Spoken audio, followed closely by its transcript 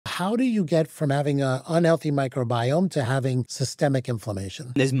how do you get from having an unhealthy microbiome to having systemic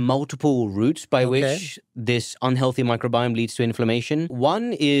inflammation? There's multiple routes by which this unhealthy microbiome leads to inflammation.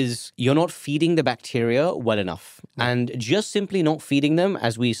 One is you're not feeding the bacteria well enough. And just simply not feeding them,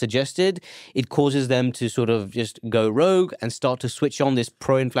 as we suggested, it causes them to sort of just go rogue and start to switch on this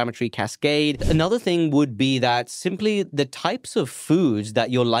pro-inflammatory cascade. Another thing would be that simply the types of foods that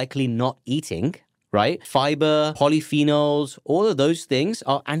you're likely not eating, right? Fiber, polyphenols, all of those things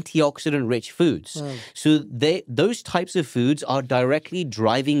are antioxidant-rich foods. So those types of foods are directly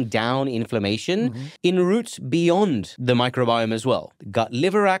driving down inflammation in routes beyond the microbiome as well.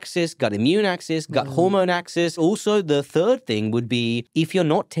 Gut-liver axis, gut-immune axis, gut-hormone axis. Also, the third thing would be if you're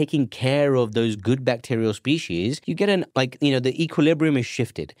not taking care of those good bacterial species, you get the equilibrium is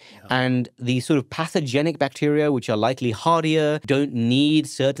shifted. And the sort of pathogenic bacteria, which are likely hardier, don't need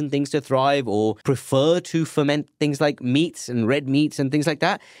certain things to thrive or prefer to ferment things like meats and red meats and things like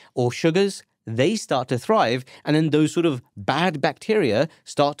that, or sugars, they start to thrive. And then those sort of bad bacteria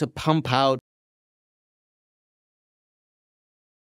start to pump out